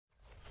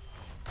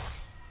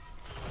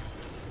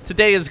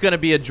Today is going to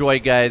be a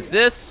joy, guys.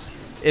 This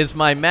is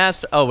my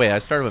master... Oh, wait. I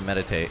started with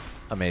meditate.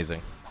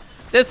 Amazing.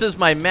 This is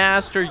my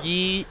Master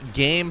Yi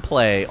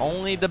gameplay.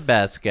 Only the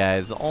best,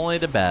 guys. Only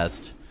the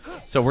best.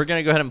 So we're going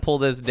to go ahead and pull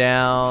this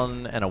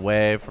down and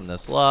away from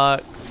this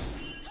Lux.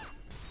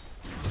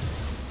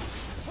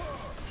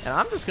 And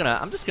I'm just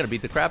gonna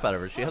beat the crap out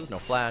of her. She has no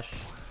flash.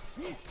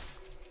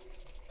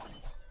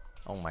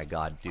 Oh my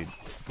god, dude.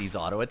 These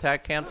auto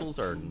attack cancels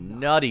are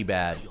nutty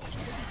bad.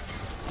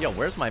 Yo,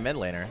 where's my mid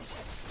laner?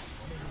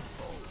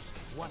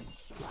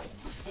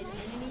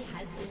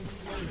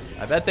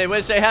 I bet they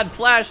wish they had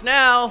flash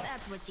now.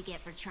 That's what you get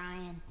for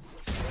trying.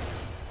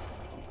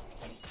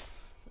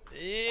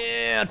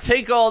 Yeah,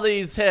 take all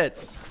these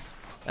hits.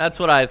 That's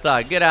what I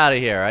thought. Get out of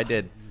here. I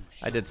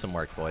did some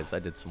work, boys. I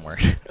did some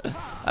work.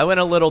 I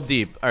went a little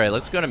deep. All right,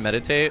 let's go to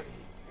meditate.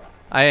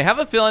 I have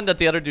a feeling that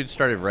the other dude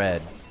started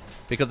red.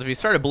 Because if he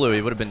started blue,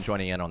 he would have been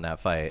joining in on that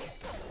fight.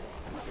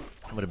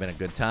 Would have been a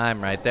good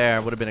time right there.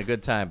 Would have been a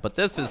good time. But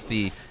this is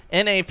the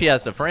NA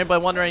Fiesta. For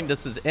anybody wondering,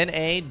 this is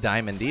NA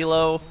Diamond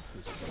Elo.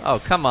 Oh,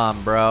 come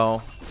on,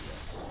 bro.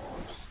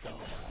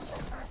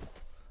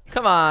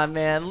 Come on,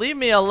 man. Leave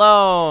me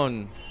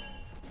alone.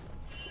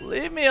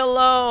 Leave me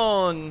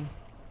alone.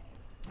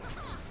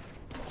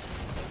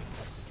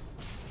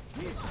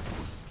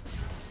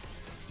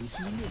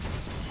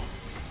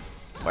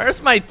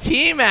 Where's my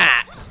team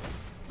at?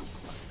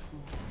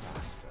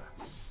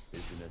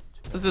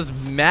 This is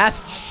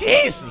match.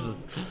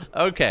 Jesus.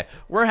 Okay,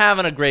 we're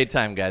having a great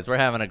time, guys. We're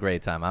having a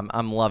great time.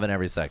 I'm loving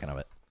every second of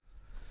it.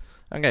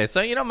 Okay,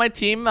 so you know my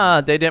team,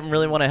 they didn't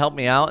really want to help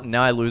me out, and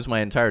now I lose my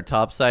entire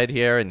top side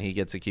here, and he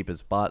gets to keep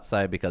his bot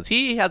side because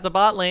he has a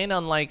bot lane,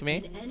 unlike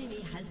me.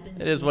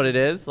 It is what it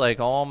is. Like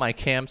all my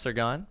camps are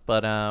gone,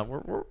 but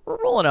we're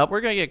rolling up.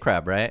 We're gonna get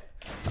crab, right?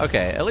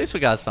 Okay, at least we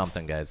got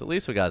something, guys. At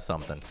least we got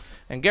something.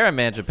 And Garrett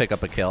managed to pick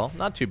up a kill.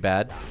 Not too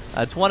bad.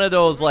 It's one of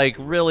those like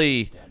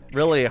really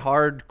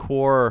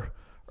hardcore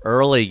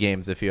early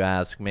games, if you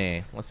ask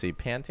me. Let's see.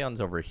 Pantheon's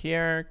over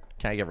here.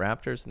 Can I get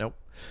Raptors? Nope.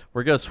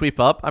 We're going to sweep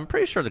up. I'm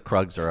pretty sure the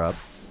Krugs are up.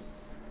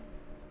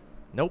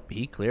 Nope.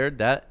 He cleared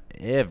that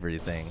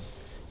everything.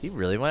 He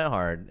really went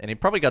hard. And he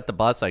probably got the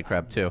bot side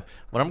crab, too.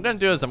 What I'm going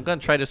to do is I'm going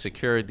to try to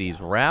secure these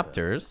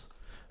Raptors.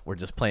 We're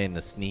just playing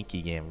the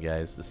sneaky game,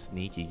 guys. The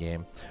sneaky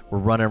game. We're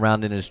running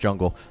around in his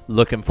jungle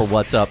looking for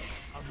what's up.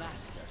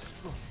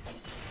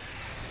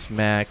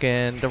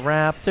 Smacking the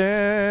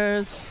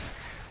Raptors.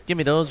 Give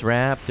me those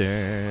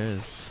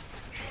Raptors.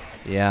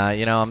 Yeah,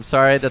 you know, I'm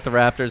sorry that the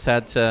Raptors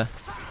had to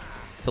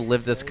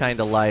live this kind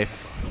of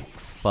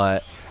life,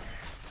 but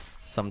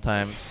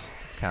sometimes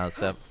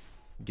Cowsep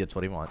gets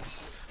what he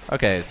wants.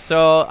 Okay,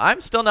 so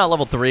I'm still not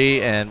level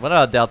 3, and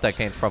without a doubt that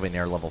Kane's probably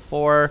near level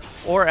 4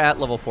 or at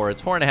level 4.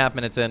 It's 4.5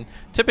 minutes in.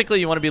 Typically,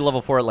 you want to be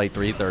level 4 at like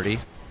 3:30.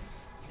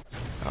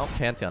 Oh,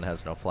 Pantheon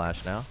has no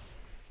flash now.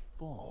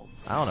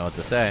 I don't know what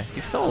to say.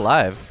 He's still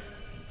alive.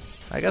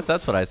 I guess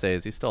that's what I say,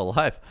 is he's still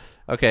alive.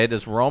 Okay,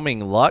 this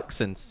roaming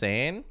Lux,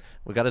 insane.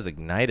 We got his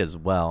Ignite as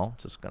well.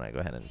 Just going to go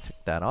ahead and tick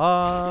that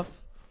off.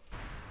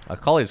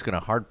 Akali's going to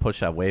hard push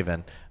that wave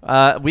in.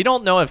 We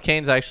don't know if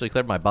Kane's actually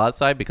cleared my bot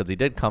side because he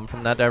did come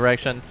from that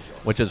direction,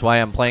 which is why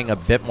I'm playing a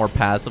bit more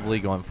passively,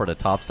 going for the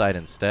top side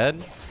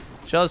instead,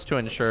 just to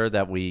ensure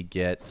that we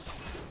get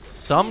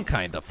some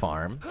kind of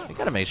farm. We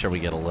got to make sure we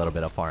get a little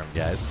bit of farm,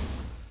 guys.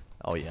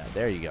 Oh, yeah,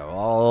 there you go.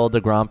 Oh,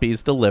 the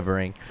Grompy's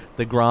delivering.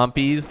 The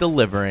Grompy's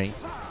delivering.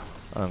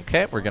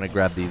 Okay, we're going to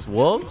grab these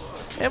wolves.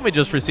 And we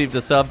just received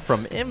a sub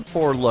from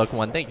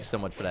M4Look1. Thank you so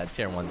much for that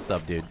tier 1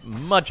 sub, dude.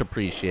 Much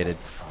appreciated.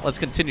 Let's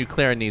continue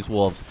clearing these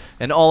wolves.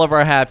 And all of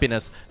our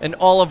happiness and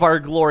all of our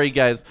glory,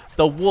 guys.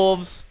 The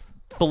wolves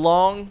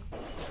belong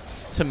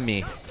to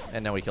me.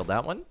 And now we killed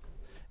that one.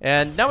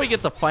 And now we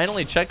get to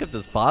finally check if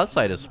this boss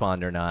side is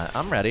spawned or not.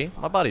 I'm ready.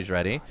 My body's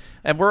ready.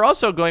 And we're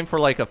also going for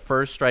like a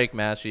first strike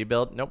Mass G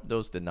build. Nope,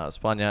 those did not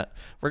spawn yet.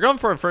 We're going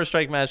for a first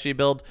strike Mass G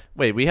build.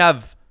 Wait, we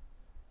have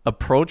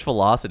approach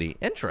velocity.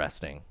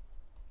 Interesting.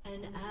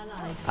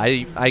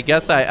 I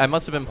guess I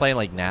must have been playing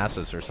like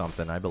Nasus or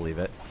something. I believe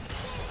it.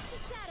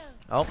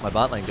 Oh, my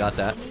bot lane got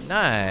that.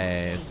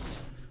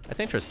 Nice. I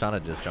think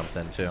Tristana just jumped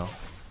in too.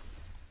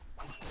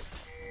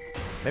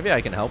 Maybe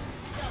I can help.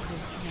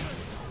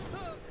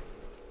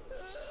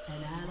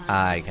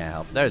 I can't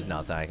help. There's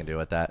nothing I can do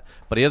with that.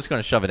 But he is going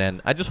to shove it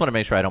in. I just want to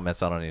make sure I don't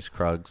miss out on these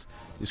Krugs.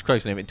 These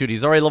Krugs, dude,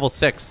 he's already level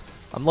 6.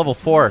 I'm level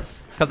 4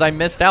 because I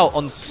missed out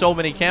on so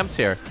many camps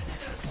here.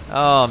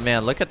 Oh,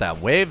 man, look at that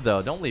wave,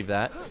 though. Don't leave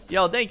that.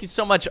 Yo, thank you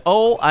so much.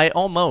 Oh, I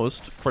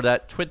almost for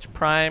that Twitch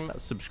Prime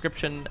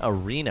subscription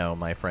arena,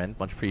 my friend.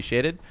 Much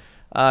appreciated.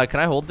 Can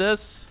I hold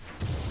this?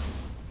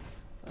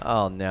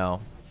 Oh,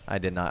 no. I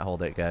did not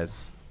hold it,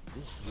 guys.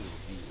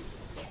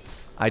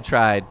 I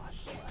tried.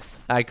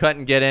 I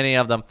couldn't get any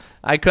of them.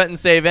 I couldn't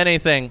save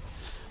anything.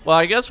 Well,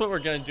 I guess what we're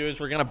going to do is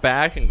we're going to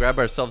back and grab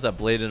ourselves that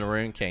Blade and the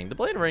Rune King. The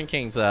Blade and the Rune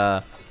King's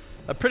a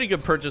pretty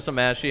good purchase of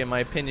Mashy. In my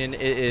opinion,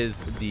 it is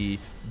the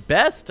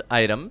best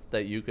item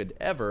that you could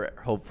ever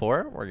hope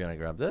for. We're going to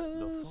grab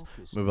this.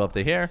 Move up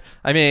to here.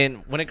 I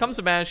mean, when it comes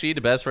to Mashy,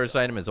 the best first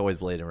item is always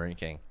Blade and Rune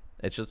King.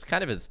 It's just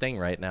kind of his thing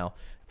right now.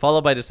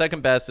 Followed by the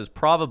second best is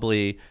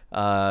probably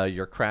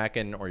your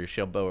Kraken or your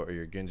Shield Bow or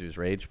your Gunzu's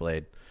Rage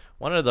Blade.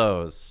 One of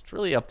those. It's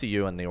really up to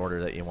you in the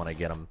order that you want to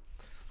get them.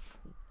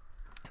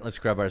 Let's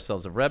grab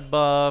ourselves a red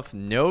buff.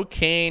 No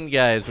Kayn,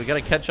 guys. We got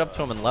to catch up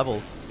to him in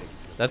levels.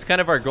 That's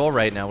kind of our goal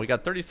right now. We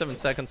got 37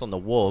 seconds on the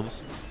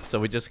Wolves, so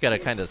we just got to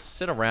kind of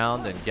sit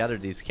around and gather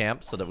these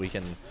camps so that we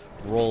can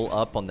roll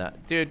up on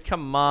that. Dude,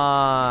 come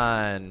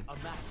on.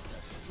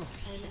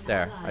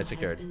 There, I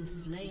secured.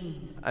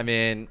 I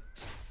mean,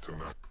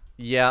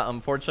 yeah,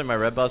 unfortunately my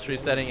red buff's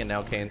resetting, and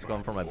now Kayn's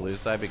going for my blue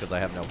side because I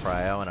have no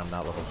prio and I'm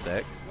not level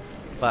 6.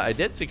 But I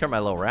did secure my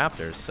little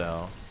raptors,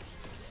 so...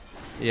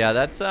 yeah,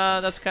 that's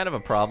kind of a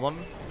problem.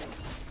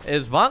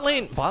 Is bot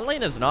lane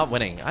is not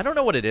winning. I don't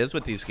know what it is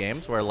with these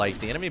games where like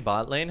the enemy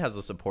bot lane has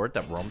a support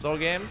that roams all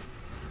game,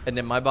 and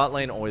then my bot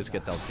lane always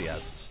gets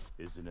LCS'd.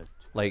 Isn't it?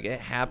 Like it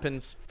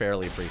happens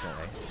fairly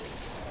frequently.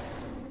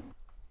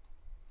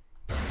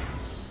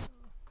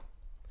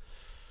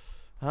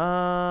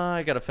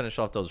 I gotta finish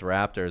off those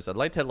raptors. I'd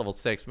like to hit level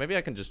 6. Maybe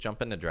I can just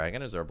jump into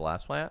dragon. Is there a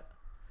blast plant?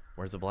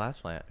 Where's the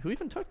blast plant? Who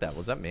even took that?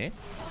 Was that me?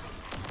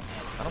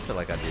 I don't feel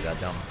like I'd be that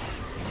dumb.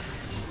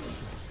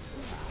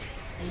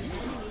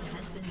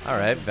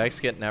 Alright,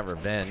 Vex getting that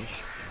revenge.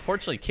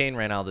 Fortunately, Kayn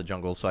ran out of the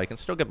jungle, so I can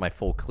still get my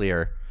full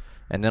clear.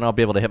 And then I'll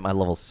be able to hit my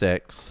level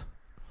 6.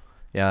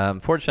 Yeah,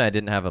 unfortunately, I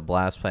didn't have a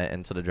blast plant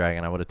into the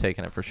dragon. I would have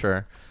taken it for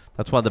sure.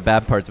 That's one of the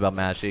bad parts about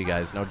Mash E,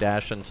 guys. No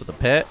dash into the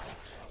pit.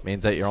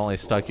 Means that you're only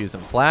stuck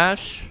using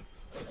flash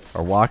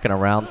or walking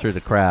around through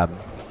the crab.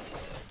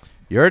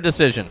 Your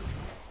decision.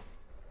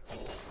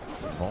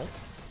 Oh.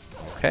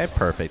 Okay,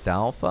 perfect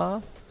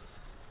alpha.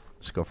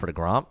 Let's go for the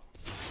Gromp.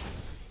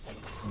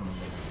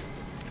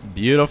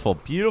 Beautiful,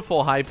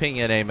 beautiful high ping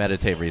NA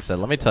meditate reset.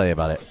 Let me tell you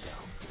about it.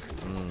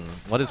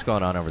 What is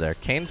going on over there?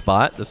 Kayn's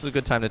bot. This is a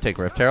good time to take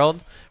Rift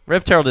Herald.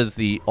 Rift Herald is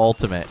the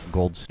ultimate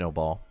gold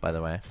snowball, by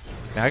the way.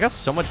 Man, I got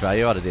so much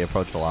value out of the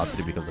approach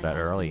velocity because of that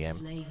early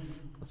game.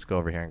 Let's go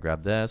over here and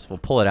grab this. We'll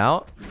pull it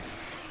out.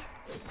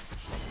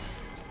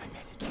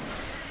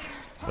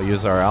 We'll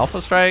use our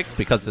Alpha Strike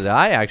because the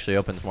eye actually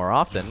opens more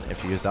often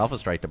if you use Alpha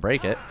Strike to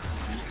break it.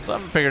 Still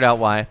haven't figured out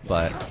why,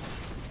 but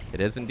it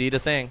is indeed a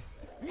thing.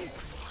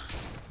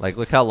 Like,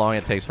 look how long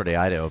it takes for the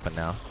eye to open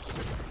now.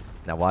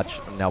 Now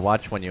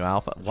watch when you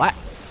alpha. What?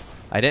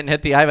 I didn't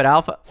hit the eye but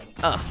alpha.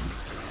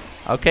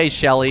 Okay,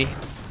 Shelly.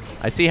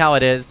 I see how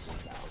it is.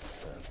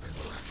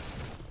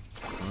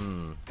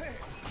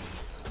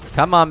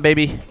 Come on,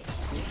 baby.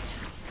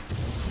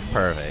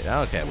 Perfect.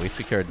 Okay, we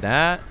secured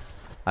that.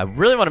 I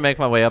really want to make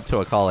my way up to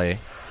Akali.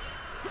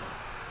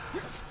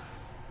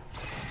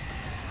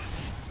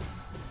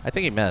 I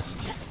think he missed.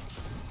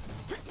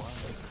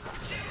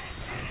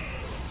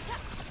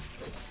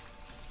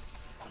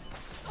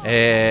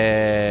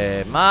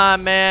 Hey, my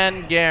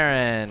man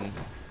Garen.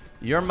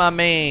 You're my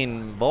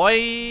main,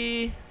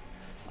 boy.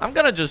 I'm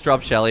going to just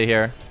drop Shelly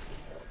here.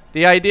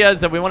 The idea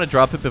is that we want to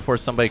drop it before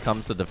somebody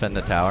comes to defend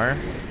the tower.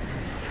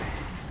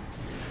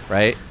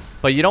 Right?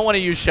 But you don't want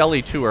to use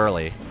Shelly too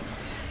early.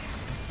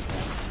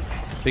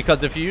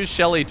 Because if you use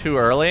Shelly too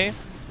early,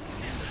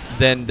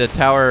 then the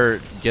tower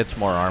gets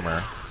more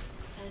armor.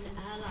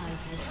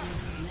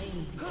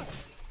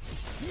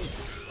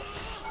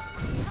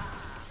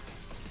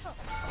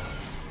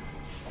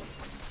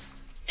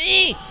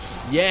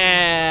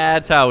 Yeah,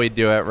 that's how we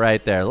do it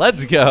right there.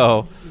 Let's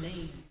go.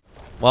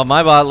 Well,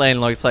 my bot lane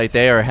looks like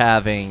they are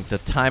having the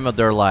time of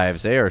their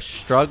lives. They are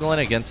struggling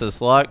against this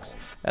Lux.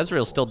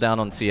 Ezreal's still down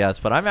on CS,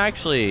 but I'm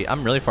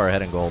really far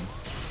ahead in gold.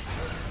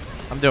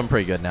 I'm doing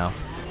pretty good now.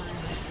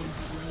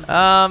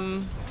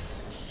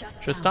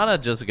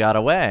 Tristana just got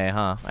away,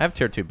 huh? I have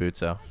tier 2 boots,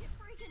 though.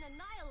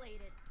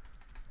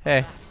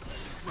 Hey.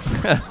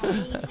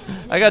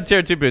 I got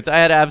tier 2 boots. I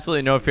had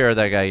absolutely no fear of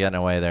that guy getting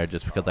away there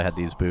just because I had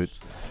these boots.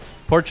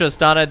 Poor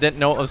Tristana didn't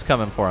know what was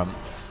coming for him.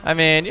 I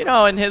mean, you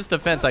know, in his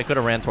defense, I could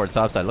have ran towards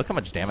topside. Look how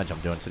much damage I'm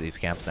doing to these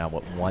camps now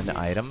with one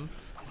item.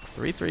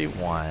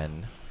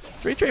 3-3-1.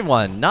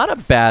 3-3-1. Not a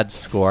bad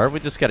score. We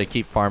just got to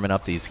keep farming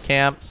up these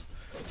camps.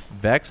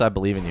 Vex, I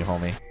believe in you,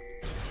 homie.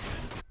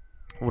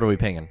 What are we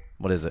pinging?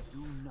 What is it?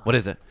 What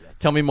is it?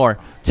 Tell me more.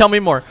 Tell me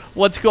more.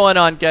 What's going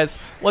on, guys?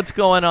 What's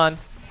going on?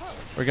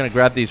 We're going to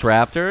grab these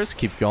raptors.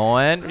 Keep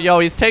going. Yo,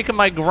 he's taking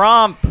my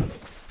Gromp.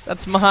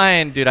 That's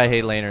mine. Dude, I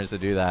hate laners that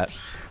do that.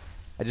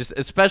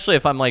 Especially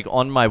if I'm like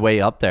on my way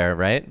up there,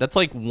 right? That's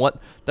like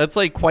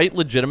quite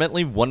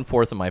legitimately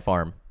 1/4 of my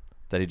farm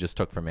that he just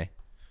took from me.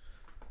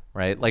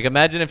 Right? Like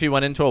imagine if you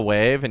went into a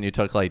wave and you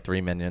took like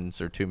 3 minions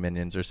or 2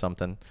 minions or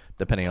something,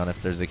 depending on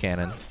if there's a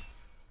cannon.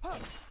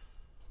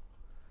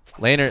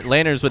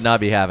 Laners would not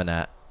be having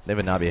that. They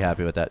would not be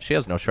happy with that. She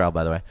has no shroud,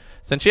 by the way.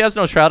 Since she has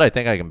no shroud, I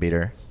think I can beat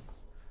her.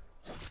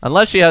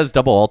 Unless she has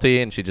double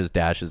ulti and she just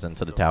dashes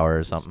into the tower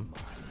or something.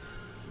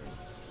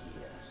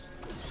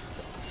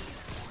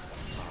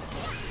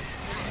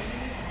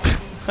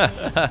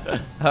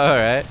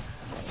 Alright.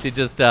 She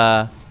just,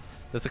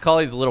 this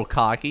Akali's a little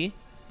cocky,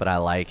 but I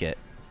like it.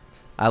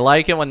 I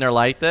like it when they're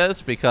like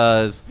this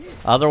because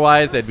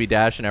otherwise they'd be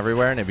dashing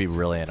everywhere and it'd be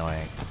really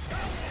annoying.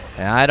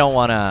 And I don't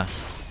want to...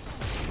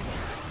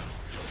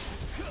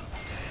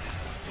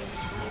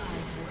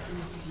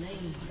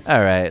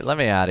 Alright, let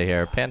me out of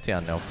here.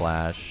 Pantheon, no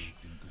flash.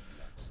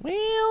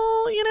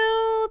 Well, you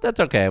know, that's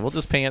okay. We'll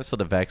just ping it so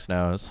the Vex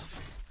knows.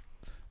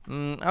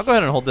 I'll go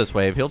ahead and hold this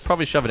wave. He'll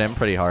probably shove it in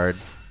pretty hard.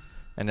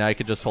 And then I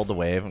could just hold the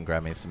wave and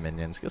grab me some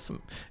minions.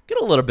 Get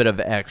a little bit of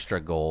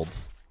extra gold.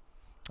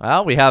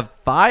 Well, we have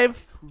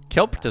 5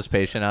 kill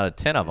participation out of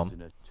 10 of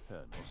them.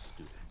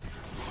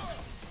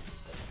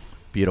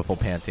 Beautiful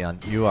Pantheon.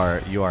 You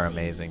are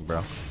amazing,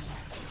 bro.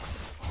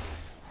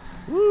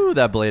 Woo,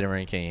 that Blade and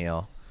Ring King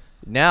heal.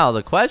 Now,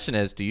 the question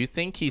is, do you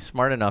think he's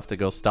smart enough to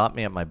go stop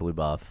me at my blue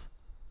buff?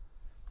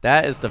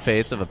 That is the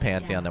face of a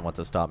Pantheon that wants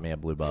to stop me at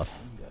blue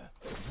buff.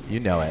 You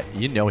know it.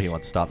 You know he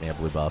wants to stop me at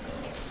blue buff.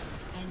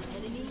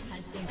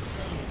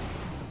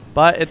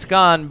 But it's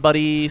gone,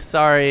 buddy.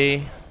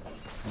 Sorry.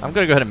 I'm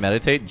going to go ahead and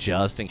meditate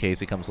just in case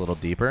he comes a little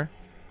deeper.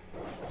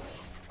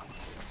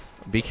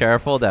 Be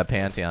careful of that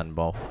Pantheon,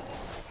 Bo.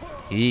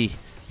 He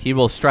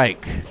will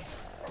strike.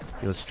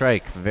 He will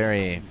strike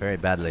very, very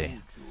badly.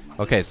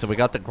 Okay, so we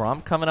got the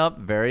Gromp coming up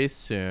very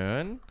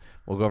soon.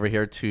 We'll go over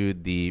here to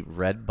the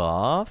red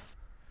buff.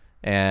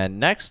 And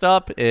next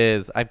up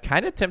is, I'm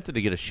kind of tempted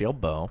to get a shield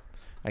bow.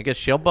 I guess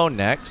shield bow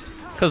next.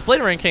 Because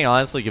Blade Ring King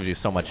honestly gives you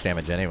so much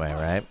damage anyway,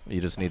 right?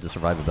 You just need the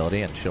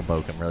survivability, and shield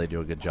bow can really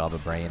do a good job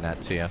of bringing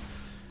that to you.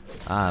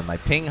 My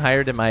ping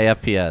higher than my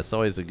FPS.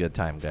 Always a good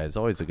time, guys.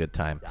 Always a good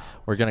time.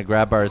 We're going to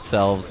grab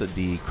ourselves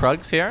the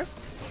Krugs here.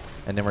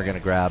 And then we're going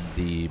to grab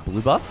the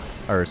blue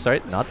buff. Or,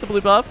 sorry, not the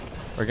blue buff.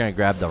 We're going to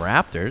grab the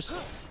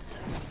Raptors.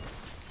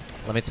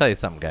 Let me tell you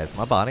something, guys.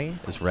 My body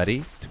is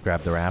ready to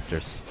grab the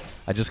Raptors.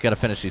 I just got to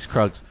finish these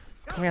Krugs.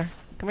 Come here.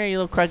 Come here, you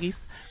little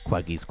Kruggies.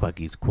 Quuggies,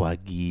 Quuggies,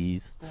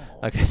 Quuggies.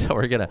 Okay, so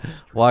we're going to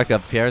walk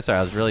up here. Sorry,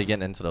 I was really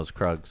getting into those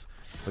Krugs.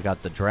 We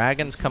got the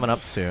Dragons coming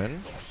up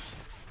soon.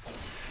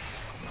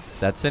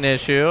 That's an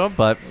issue,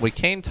 but we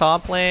came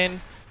top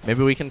lane.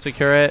 Maybe we can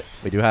secure it.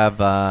 We do have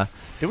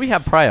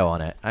Prio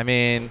on it? I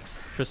mean,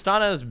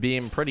 Tristana is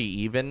being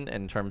pretty even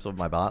in terms of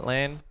my bot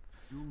lane.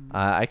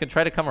 I could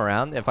try to come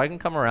around. If I can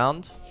come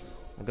around,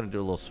 I'm going to do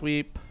a little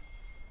sweep.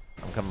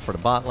 I'm coming for the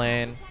bot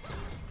lane.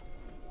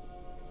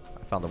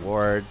 I found the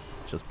ward.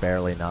 Just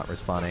barely not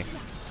responding.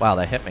 Wow,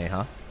 that hit me,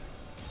 huh?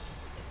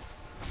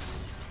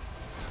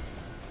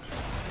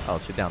 Oh,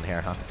 she's down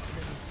here, huh?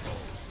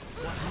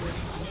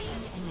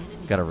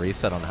 Got a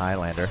reset on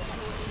Highlander.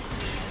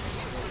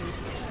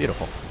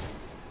 Beautiful.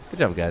 Good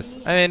job, guys.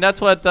 I mean,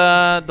 that's what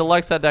the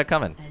Lux had that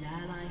coming.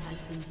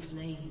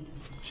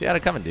 She had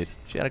it coming, dude.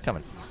 She had it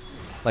coming.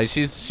 Like,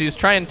 she's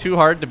trying too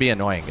hard to be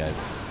annoying,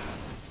 guys.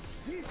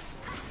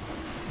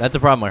 That's the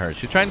problem with her.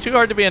 She's trying too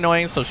hard to be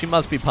annoying, so she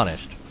must be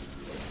punished.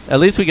 At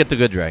least we get the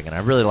good dragon. I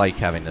really like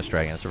having this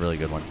dragon. It's a really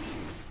good one.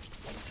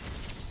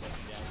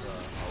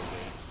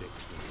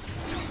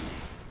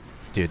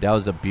 Dude, that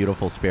was a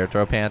beautiful spear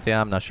throw,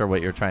 Pantheon. I'm not sure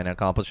what you're trying to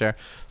accomplish here.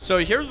 So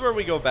here's where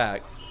we go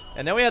back.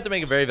 And then we have to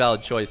make a very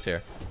valid choice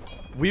here.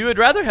 We would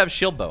rather have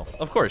shield bow.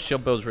 Of course,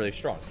 shield bow is really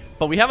strong.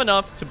 But we have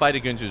enough to buy the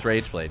Gunzu's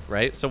Rage Blade,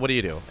 right? So what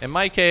do? In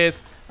my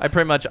case, I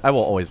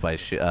will always buy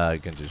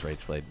Gunzu's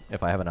Rage Blade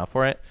if I have enough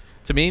for it.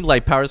 To me,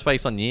 like, power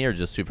spikes on Yi are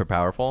just super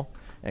powerful.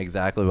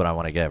 Exactly what I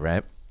want to get,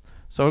 right?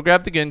 So we'll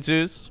grab the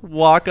Gunzu's,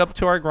 walk up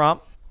to our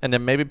Gromp, and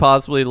then maybe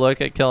possibly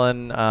look at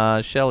killing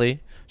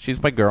Shelly.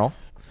 She's my girl.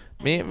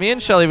 Me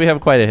and Shelly, we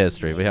have quite a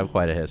history.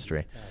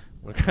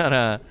 We're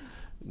gonna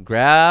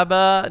grab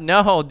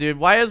no, dude.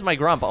 Why is my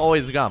Grump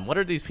always gum? What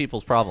are these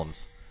people's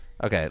problems?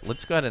 Okay,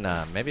 let's go ahead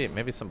and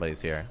maybe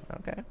somebody's here.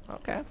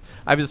 Okay.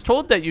 I was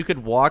told that you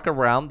could walk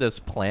around this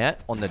plant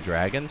on the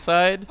dragon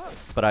side,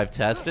 but I've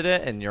tested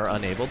it and you're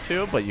unable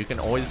to, but you can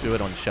always do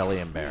it on Shelly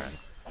and Baron.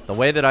 The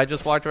way that I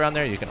just walked around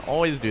there, you can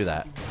always do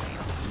that.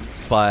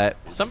 But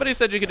somebody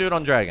said you could do it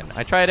on dragon.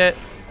 I tried it.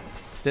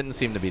 Didn't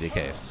seem to be the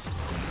case.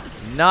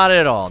 Not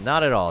at all.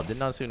 Not at all. Did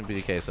not seem to be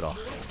the case at all.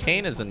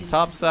 Kane is in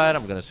top side.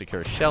 I'm going to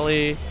secure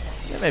Shelly.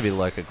 Maybe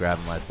look at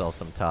grabbing myself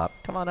some top.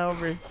 Come on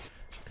over.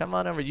 Come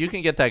on over. You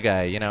can get that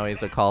guy. You know,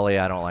 he's a Kali.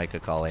 I don't like a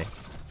Kali.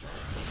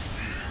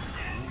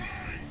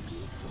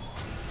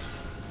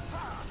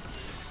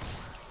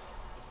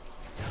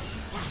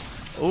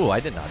 Ooh, I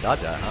did not dodge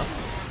that,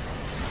 huh?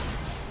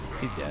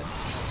 He's dead.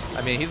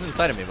 I mean, he's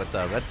inside of me with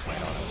the red swing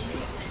on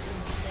him.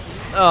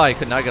 Oh, I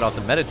could not get off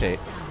the meditate.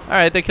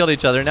 Alright, they killed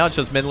each other. Now it's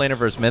just mid laner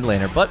versus mid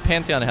laner. But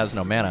Pantheon has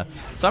no mana.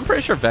 So I'm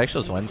pretty sure Vex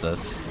just wins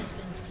this.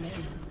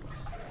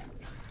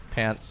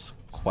 Pant's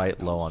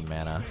quite low on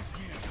mana.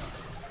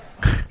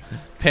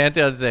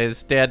 Pantheon says,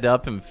 stand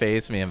up and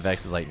face me. And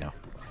Vex is like, no.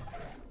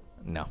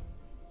 No.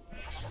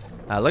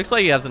 Looks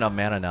like he has enough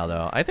mana now,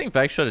 though. I think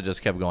Vex should have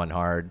just kept going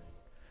hard.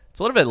 It's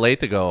a little bit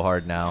late to go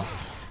hard now.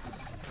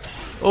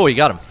 Oh, he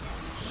got him.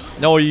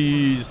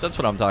 Nice. That's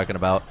what I'm talking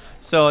about.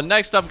 So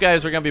next up,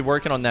 guys, we're going to be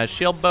working on that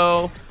shield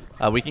bow.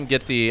 We can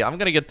get the... I'm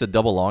going to get the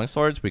double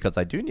longswords because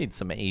I do need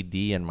some AD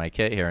in my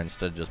kit here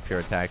instead of just pure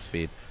attack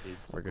speed.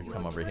 We're going to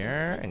come over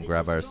here and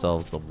grab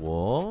ourselves the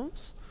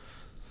wolves.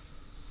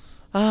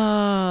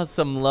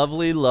 Some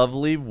lovely,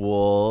 lovely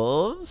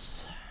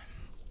wolves.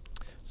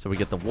 So we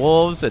get the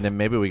wolves, and then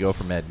maybe we go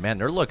for mid. Man,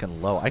 they're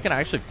looking low. I can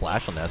actually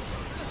flash on this.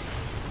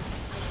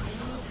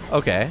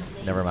 Okay,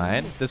 never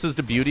mind. This is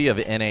the beauty of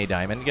NA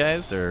Diamond,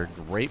 guys. They're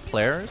great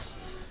players.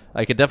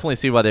 I could definitely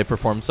see why they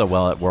perform so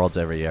well at Worlds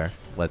every year.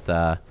 With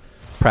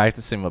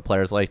practicing with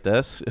players like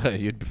this,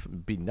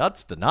 you'd be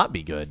nuts to not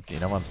be good.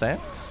 You know what I'm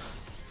saying?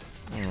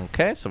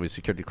 Okay, so we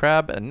secured the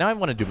crab. And now I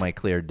want to do my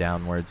clear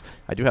downwards.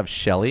 I do have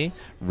Shelly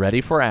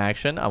ready for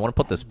action. I want to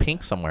put this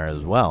pink somewhere as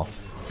well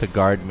to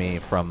guard me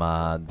from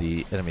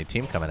the enemy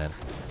team coming in.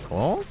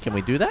 Oh, can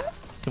we do that?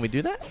 Can we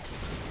do that?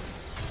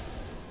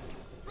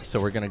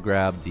 So we're going to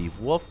grab the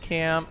wolf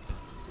camp.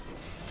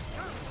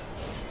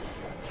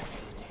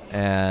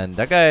 And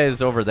that guy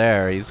is over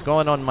there. He's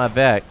going on my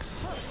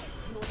Vex.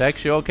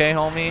 Vex, you okay,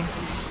 homie?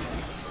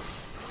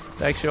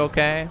 Vex, you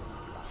okay?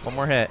 One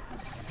more hit.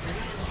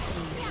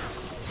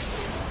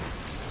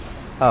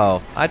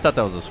 Oh, I thought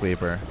that was a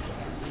sweeper.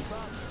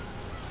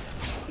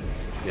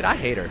 Dude, I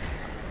hate her.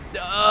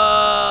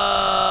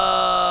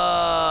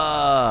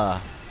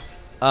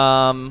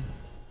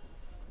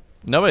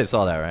 Nobody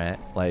saw that, right?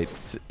 Like,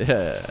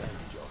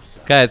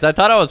 guys, I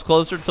thought I was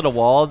closer to the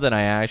wall than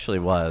I actually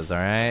was,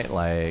 alright?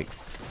 Like,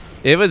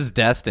 it was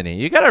destiny.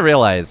 You gotta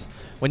realize,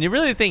 when you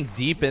really think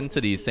deep into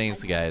these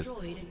things, guys,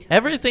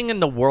 everything in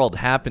the world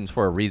happens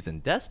for a reason.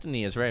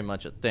 Destiny is very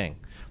much a thing.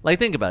 Like,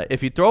 think about it.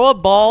 If you throw a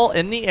ball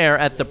in the air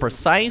at the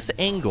precise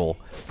angle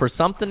for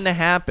something to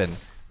happen,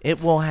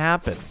 it will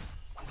happen.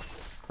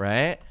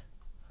 Right?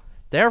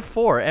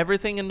 Therefore,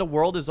 everything in the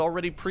world is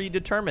already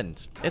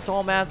predetermined. It's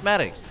all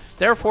mathematics.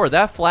 Therefore,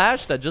 that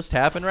flash that just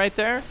happened right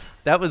there,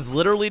 that was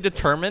literally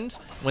determined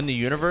when the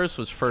universe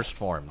was first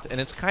formed.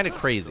 And it's kind of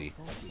crazy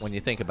when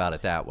you think about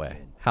it that way.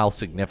 How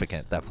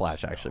significant that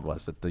flash actually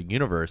was. That the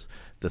universe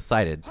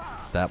decided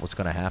that was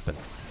going to happen.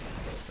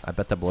 I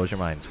bet that blows your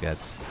minds,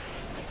 guys.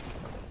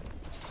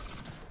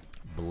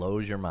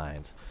 Blows your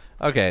minds.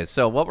 Okay,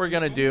 so what we're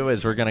going to do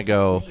is we're going to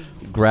go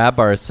grab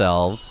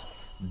ourselves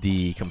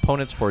the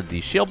components for the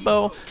shield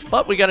bow,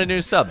 but we got a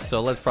new sub, so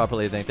let's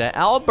properly thank that.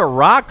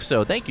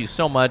 Albaraxo, thank you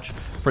so much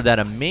for that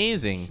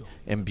amazing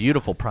and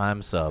beautiful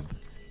prime sub,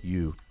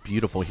 you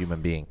beautiful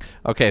human being.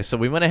 Okay, so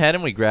we went ahead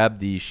and we grabbed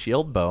the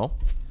shield bow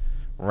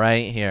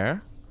right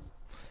here,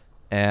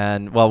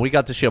 and well, we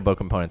got the shield bow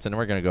components, and then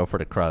we're gonna go for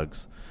the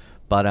Krugs.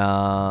 But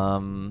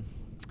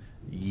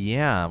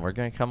yeah, we're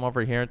gonna come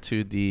over here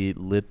to the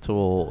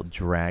little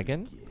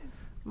dragon.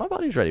 My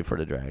body's ready for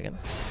the dragon.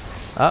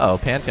 Uh-oh,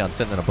 Pantheon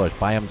sitting in a bush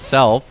by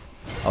himself.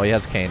 Oh, he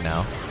has Kayn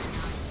now.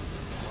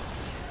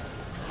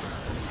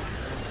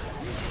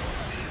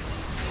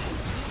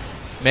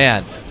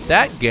 Man,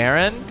 that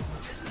Garen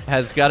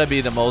has got to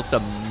be the most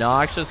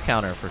obnoxious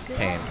counter for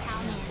Kayn.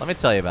 Let me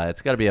tell you about it.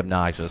 It's got to be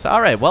obnoxious.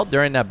 All right, well,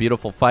 during that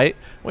beautiful fight,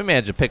 we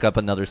managed to pick up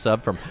another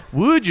sub from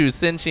Wuju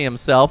Senshi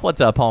himself.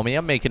 What's up, homie?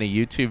 I'm making a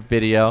YouTube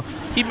video.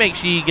 He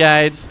makes Yi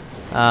guides.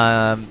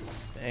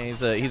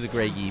 He's a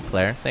great Yi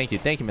player. Thank you,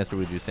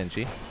 Mr. Wuju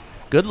Senshi.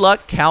 Good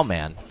luck,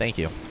 Cowman. Thank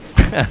you.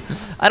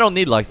 I don't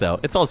need luck, though.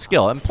 It's all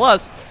skill. And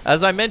plus,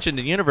 as I mentioned,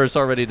 the universe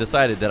already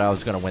decided that I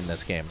was going to win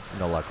this game.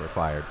 No luck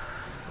required.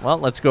 Well,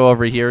 let's go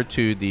over here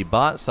to the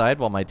bot side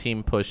while my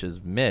team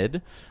pushes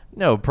mid.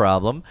 No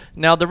problem.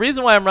 Now, the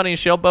reason why I'm running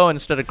shield bow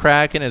instead of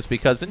Kraken is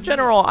because, in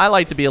general, I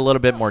like to be a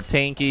little bit more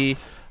tanky.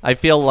 I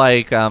feel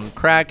like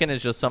Kraken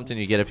is just something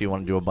you get if you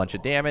want to do a bunch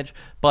of damage.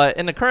 But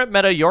in the current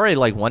meta, you already,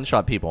 like,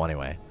 one-shot people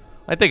anyway.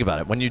 I think about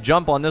it. When you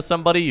jump onto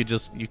somebody, you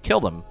kill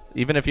them.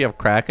 Even if you have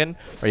Kraken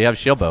or you have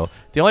shield bow.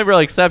 The only real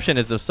exception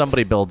is if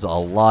somebody builds a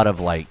lot of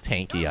like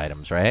tanky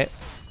items, right?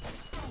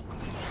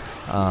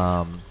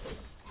 Oh,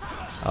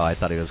 I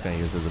thought he was going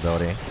to use his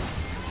ability.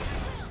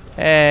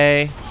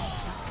 Hey.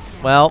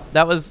 Well,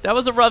 that was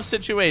a rough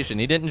situation.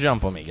 He didn't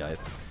jump on me,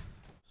 guys.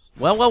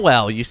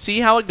 Well. You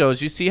see how it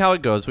goes.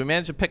 We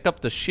managed to pick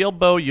up the shield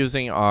bow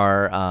using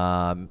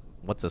our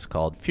what's this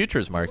called?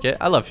 Futures Market.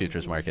 I love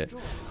Futures Market.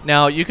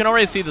 Now, you can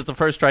already see that the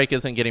first strike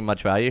isn't getting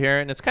much value here,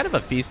 and it's kind of a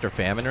feast or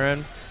famine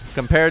rune.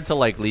 Compared to,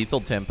 like, Lethal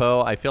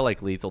Tempo, I feel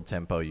like Lethal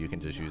Tempo you can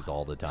just use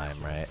all the time,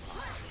 right?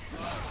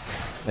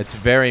 It's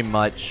very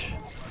much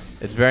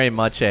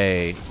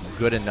a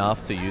good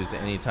enough to use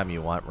anytime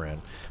you want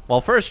rune.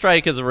 Well, First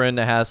Strike is a rune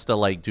that has to,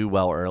 like, do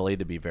well early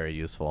to be very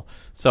useful.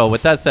 So,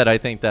 with that said, I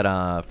think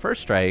that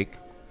First Strike...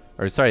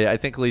 Or, sorry, I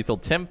think Lethal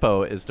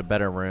Tempo is the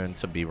better rune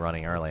to be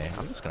running early.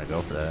 I'm just going to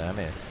go for that. I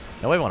mean,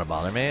 nobody want to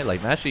bother me.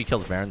 Like, Master Yi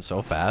kills Baron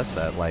so fast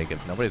that, like,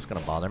 if nobody's going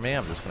to bother me,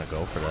 I'm just going to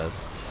go for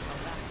this.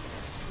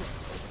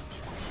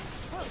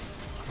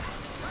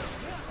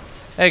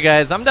 Hey,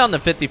 guys, I'm down to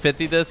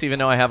 50-50 this, even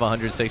though I have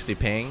 160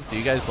 ping. Do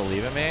you guys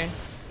believe in me?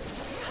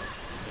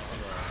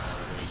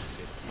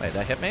 Wait,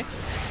 that hit me?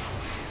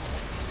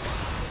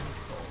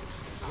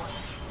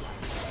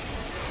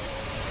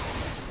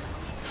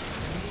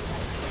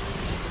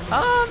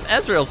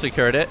 Ezreal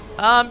secured it.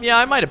 Yeah,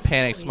 I might have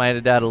panic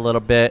smited that a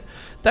little bit.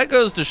 That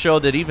goes to show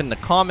that even the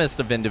calmest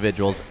of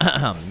individuals,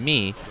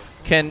 me,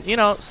 can, you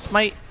know,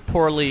 smite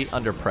poorly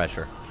under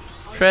pressure.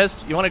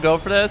 Trist, you want to go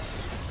for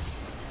this?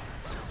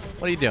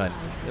 What are you doing,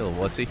 you little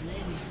wussy?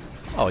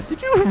 Oh,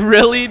 did you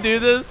really do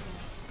this?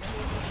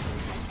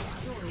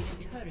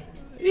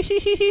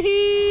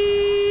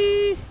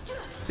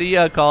 See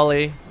ya,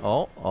 Collie.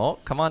 Oh,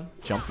 come on.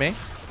 Jump me.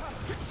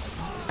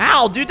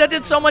 Ow, dude, that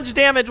did so much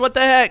damage. What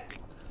the heck?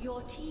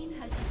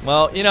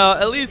 Well, you know,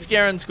 at least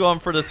Garen's going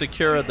for the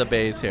secure of the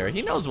base here.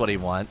 He knows what he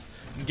wants.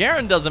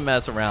 Garen doesn't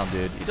mess around,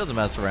 dude. He doesn't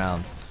mess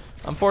around.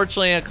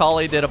 Unfortunately, a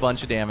Collie did a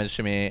bunch of damage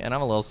to me, and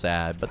I'm a little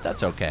sad, but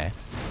that's okay.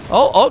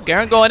 Oh,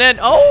 Garen going in.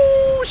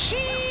 Oh,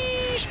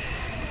 sheesh.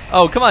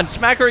 Oh, come on.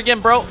 Smack her again,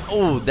 bro.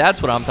 Oh,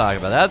 that's what I'm talking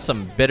about. That's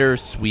some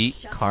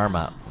bittersweet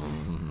karma.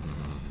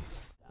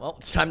 Well,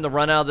 it's time to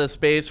run out of this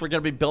base. We're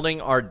going to be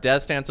building our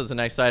Death Stance as the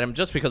next item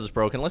just because it's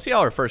broken. Let's see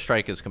how our first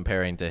strike is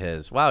comparing to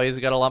his. Wow, he's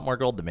got a lot more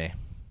gold than me.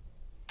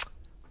 A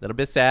little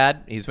bit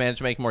sad. He's managed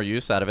to make more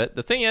use out of it.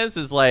 The thing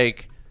is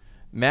like,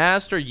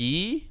 Master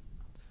Yi,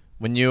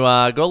 when you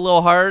go a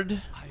little hard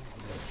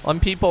on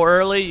people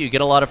early, you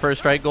get a lot of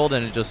first strike gold,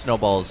 and it just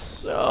snowballs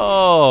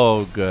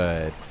so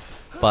good.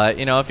 But,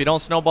 you know, if you don't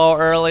snowball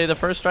early, the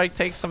first strike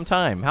takes some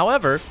time.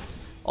 However,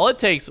 all it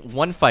takes,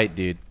 one fight,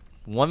 dude.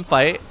 One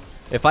fight.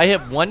 If I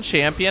hit one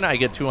champion, I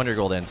get 200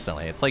 gold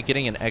instantly. It's like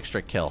getting an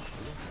extra kill.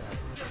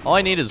 All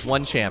I need is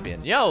one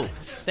champion. Yo,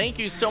 thank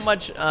you so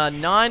much,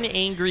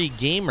 Non-Angry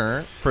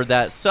Gamer, for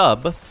that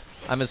sub.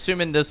 I'm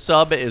assuming this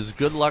sub is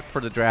good luck for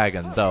the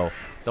dragon, though.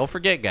 Don't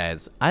forget,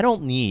 guys, I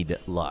don't need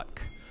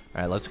luck.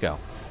 All right, let's go.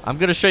 I'm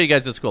going to show you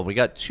guys this gold. We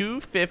got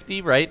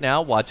 250 right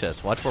now. Watch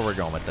this. Watch where we're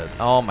going with this.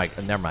 Oh, my.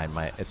 Never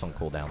mind. It's on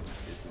cooldown.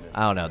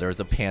 I don't know. There was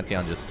a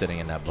Pantheon just sitting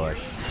in that bush.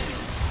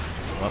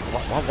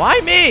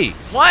 Why me?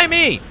 Why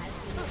me?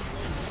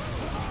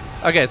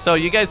 Okay, so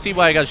you guys see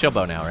why I got shield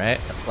bow now, right?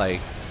 Like,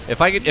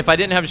 if I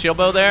didn't have shield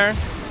bow there,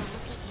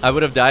 I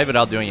would have died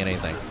without doing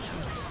anything.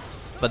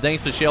 But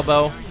thanks to shield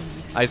bow,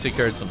 I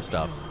secured some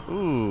stuff.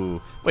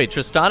 Ooh. Wait,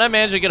 Tristana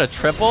managed to get a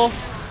triple?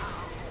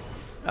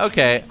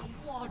 Okay.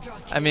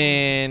 I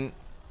mean,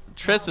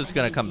 Triss is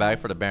going to come back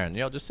for the Baron.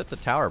 Yo, just hit the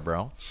tower,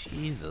 bro.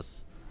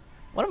 Jesus.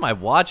 What am I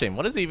watching?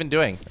 What is he even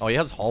doing? Oh, he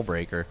has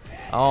Hullbreaker.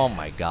 Oh,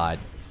 my God.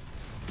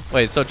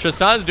 Wait, so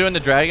Tristana's doing the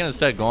dragon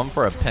instead of going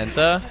for a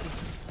Penta?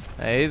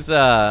 He's,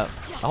 oh,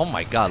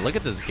 my God. Look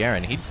at this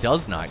Garen. He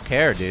does not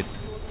care, dude.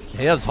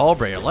 He has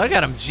Hullbreaker. Look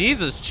at him.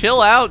 Jesus.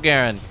 Chill out,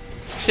 Garen.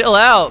 Chill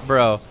out,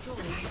 bro.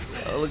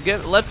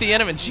 Let the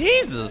enemy.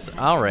 Jesus.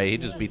 All right. He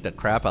just beat the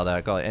crap out of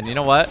that guy. And you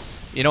know what?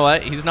 You know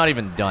what? He's not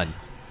even done.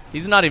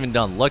 He's not even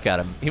done. Look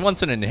at him. He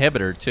wants an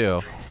inhibitor, too.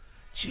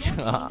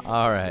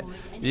 All right.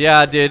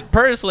 Yeah, dude.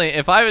 Personally,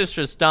 if I was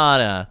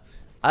Tristana,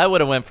 I would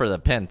have went for the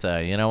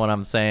Penta. You know what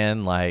I'm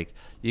saying? Like,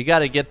 you got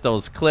to get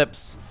those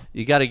clips.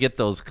 You got to get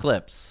those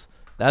clips.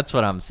 That's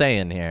what I'm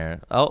saying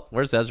here. Oh,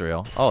 where's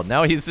Ezreal? Oh,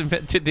 now he's to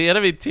the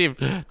enemy team.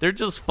 They're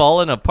just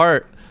falling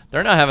apart.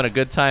 They're not having a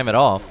good time at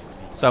all.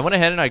 So I went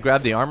ahead and I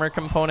grabbed the armor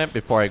component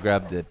before I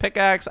grabbed the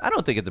pickaxe. I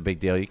don't think it's a big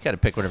deal. You kind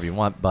of pick whatever you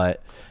want,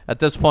 but at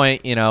this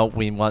point, you know,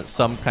 we want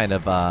some kind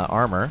of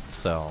armor.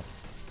 So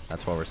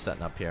that's what we're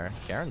setting up here.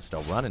 Garen's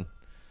still running.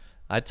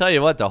 I tell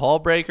you what, the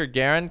Hullbreaker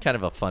Garen, kind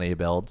of a funny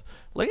build.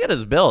 Look at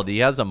his build. He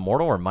has a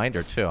Mortal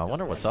Reminder too. I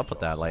wonder what's up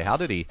with that. Like, how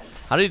did he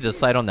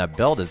decide on that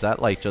build? Is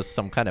that like just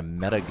some kind of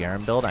meta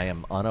Garen build I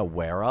am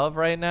unaware of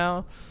right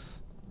now?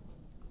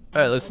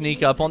 All right, let's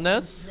sneak up on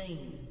this.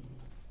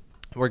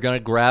 We're gonna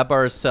grab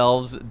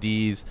ourselves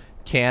these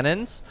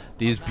cannons.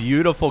 These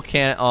beautiful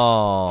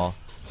oh,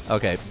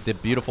 okay, the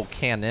beautiful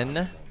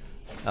cannon.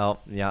 Oh,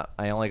 yeah,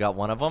 I only got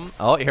one of them.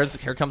 Oh,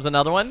 here comes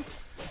another one.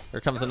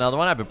 Here comes another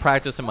one. I've been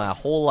practicing my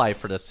whole life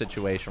for this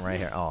situation right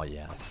here. Oh,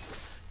 yes.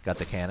 Got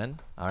the cannon.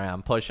 All right,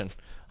 I'm pushing.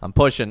 I'm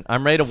pushing.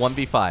 I'm ready to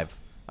 1v5.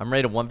 I'm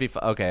ready to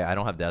 1v5. Okay, I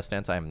don't have Death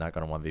Stance. I am not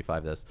going to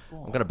 1v5 this.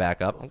 I'm going to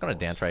back up. I'm going to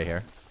dance right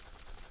here.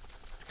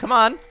 Come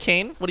on,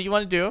 Kane. What do you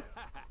want to do?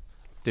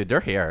 Dude,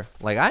 they're here.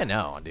 Like, I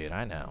know, dude.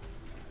 I know.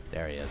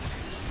 There he is.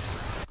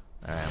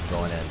 All right, I'm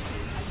going in.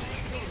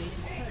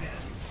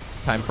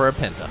 Time for a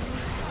Penta.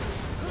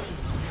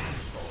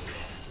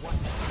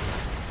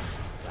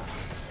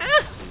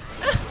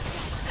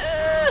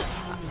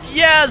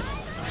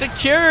 Yes!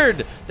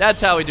 Secured! That's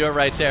how we do it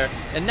right there.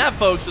 And that,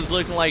 folks, is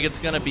looking like it's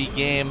going to be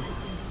game.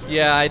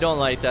 Yeah, I don't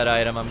like that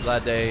item. I'm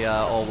glad they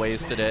all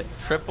wasted it.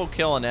 Triple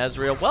kill on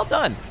Ezreal. Well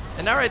done.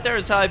 And that right there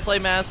is how I play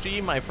Master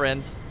Yi, my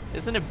friends.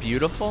 Isn't it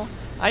beautiful?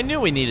 I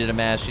knew we needed a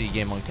Master Yi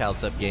game on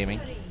Cowsep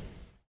Gaming.